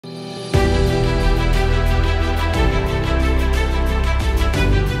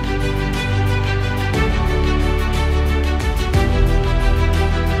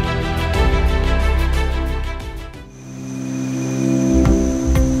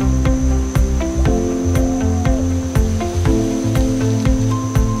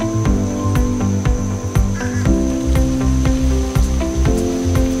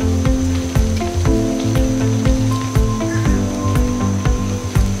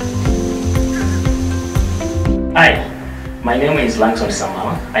Hi, my name is Langson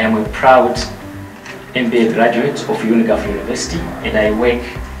Samala. I am a proud MBA graduate of Unicaf University and I work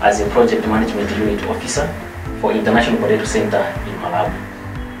as a project management unit officer for International Potato Center in Malawi.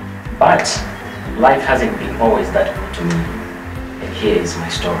 But life hasn't been always that good to me, and here is my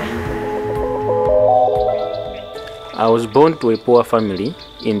story. I was born to a poor family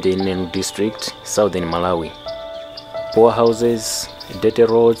in the Nenu district, Southern Malawi. Poor houses, dirty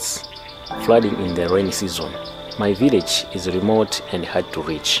roads, flooding in the rainy season. My village is remote and hard to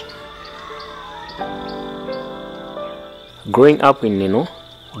reach. Growing up in Nenu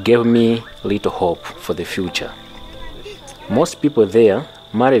gave me little hope for the future. Most people there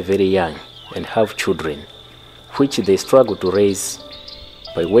marry very young and have children, which they struggle to raise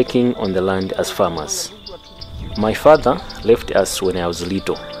by working on the land as farmers. My father left us when I was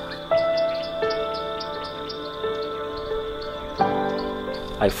little.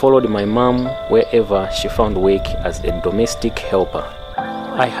 I followed my mom wherever she found work as a domestic helper.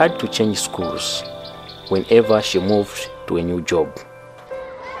 I had to change schools whenever she moved to a new job.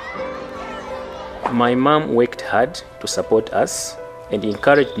 My mom worked hard to support us and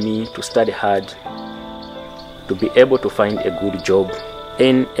encouraged me to study hard to be able to find a good job,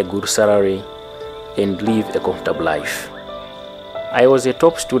 earn a good salary, and live a comfortable life. I was a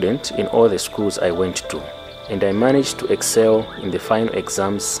top student in all the schools I went to, and I managed to excel in the final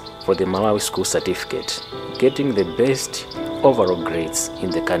exams for the Malawi school certificate, getting the best overall grades in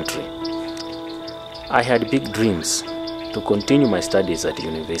the country. I had big dreams to continue my studies at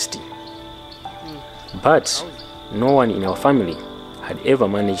university, but no one in our family had ever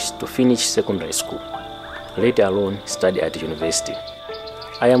managed to finish secondary school, let alone study at university.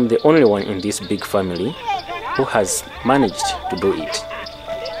 I am the only one in this big family who has managed to do it.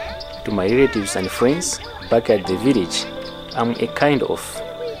 To my relatives and friends back at the village, I'm a kind of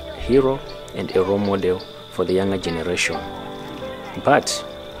hero and a role model for the younger generation. But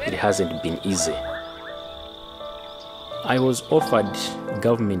it hasn't been easy. I was offered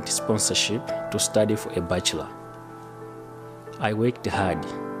government sponsorship to study for a bachelor. I worked hard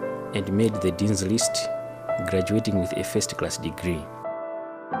and made the dean's list, graduating with a first-class degree.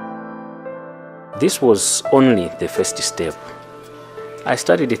 This was only the first step. I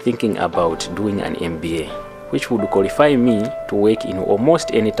started thinking about doing an MBA, which would qualify me to work in almost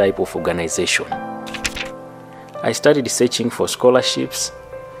any type of organization. I started searching for scholarships,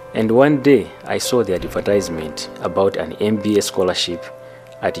 and one day I saw the advertisement about an MBA scholarship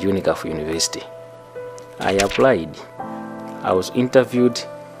at Unicaf University. I applied, I was interviewed,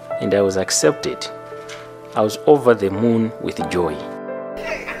 and I was accepted. I was over the moon with joy.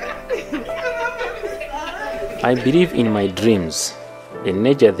 I believe in my dreams and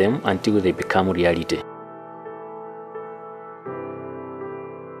nurture them until they become reality.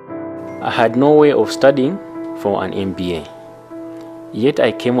 I had no way of studying for an MBA, yet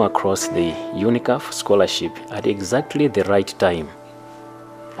I came across the Unicaf scholarship at exactly the right time.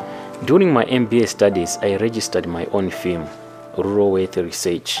 During my MBA studies, I registered my own firm, Rural Wealth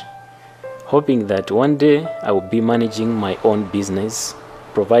Research, hoping that one day I would be managing my own business,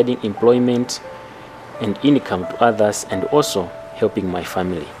 providing employment and income to others, and also helping my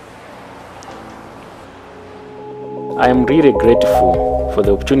family. I am really grateful for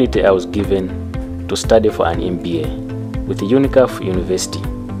the opportunity I was given to study for an MBA with Unicaf University,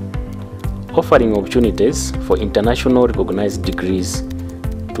 offering opportunities for international recognized degrees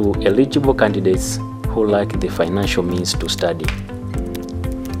to eligible candidates who lack the financial means to study,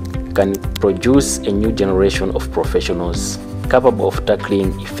 can produce a new generation of professionals capable of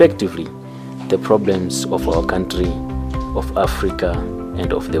tackling effectively the problems of our country, of Africa,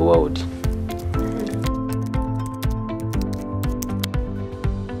 and of the world.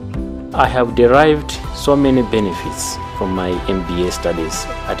 I have derived so many benefits from my MBA studies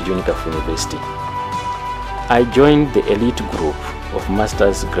at Unicaf University. I joined the elite group of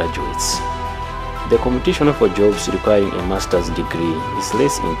master's graduates. The competition for jobs requiring a master's degree is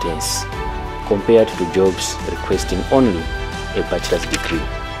less intense compared to jobs requesting only a bachelor's degree.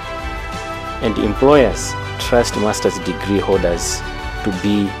 And employers trust master's degree holders to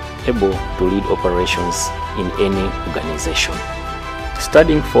be able to lead operations in any organization.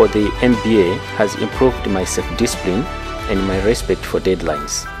 Studying for the MBA has improved my self-discipline and my respect for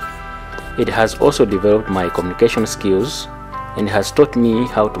deadlines. It has also developed my communication skills and has taught me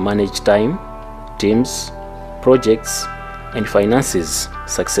how to manage time, teams, projects, and finances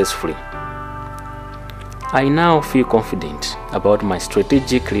successfully. I now feel confident about my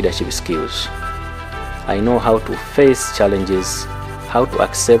strategic leadership skills. I know how to face challenges, how to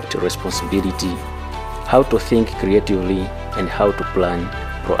accept responsibility, how to think creatively, and how to plan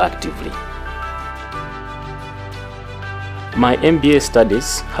proactively. My MBA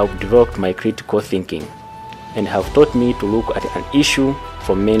studies have developed my critical thinking and have taught me to look at an issue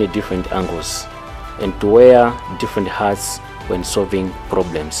from many different angles and to wear different hats when solving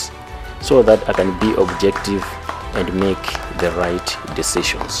problems so that I can be objective and make the right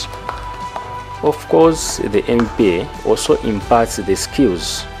decisions. Of course, the MBA also imparts the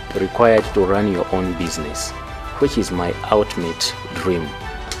skills required to run your own business, which is my ultimate dream.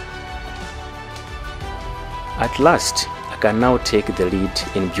 At last, I can now take the lead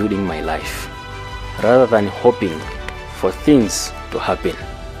in building my life, rather than hoping for things to happen.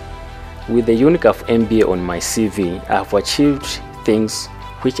 With the Unicaf MBA on my CV, I have achieved things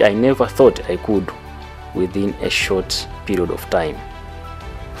which I never thought I could within a short period of time.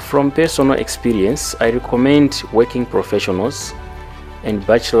 From personal experience, I recommend working professionals and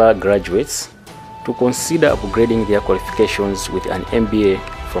bachelor graduates to consider upgrading their qualifications with an MBA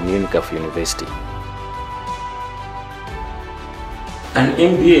from Unicaf University. An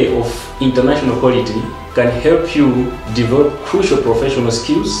MBA of international quality can help you develop crucial professional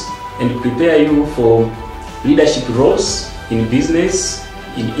skills and prepare you for leadership roles in business,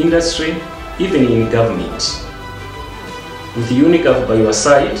 in industry, even in government. With Unicaf by your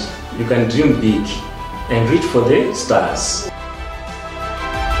side, you can dream big and reach for the stars.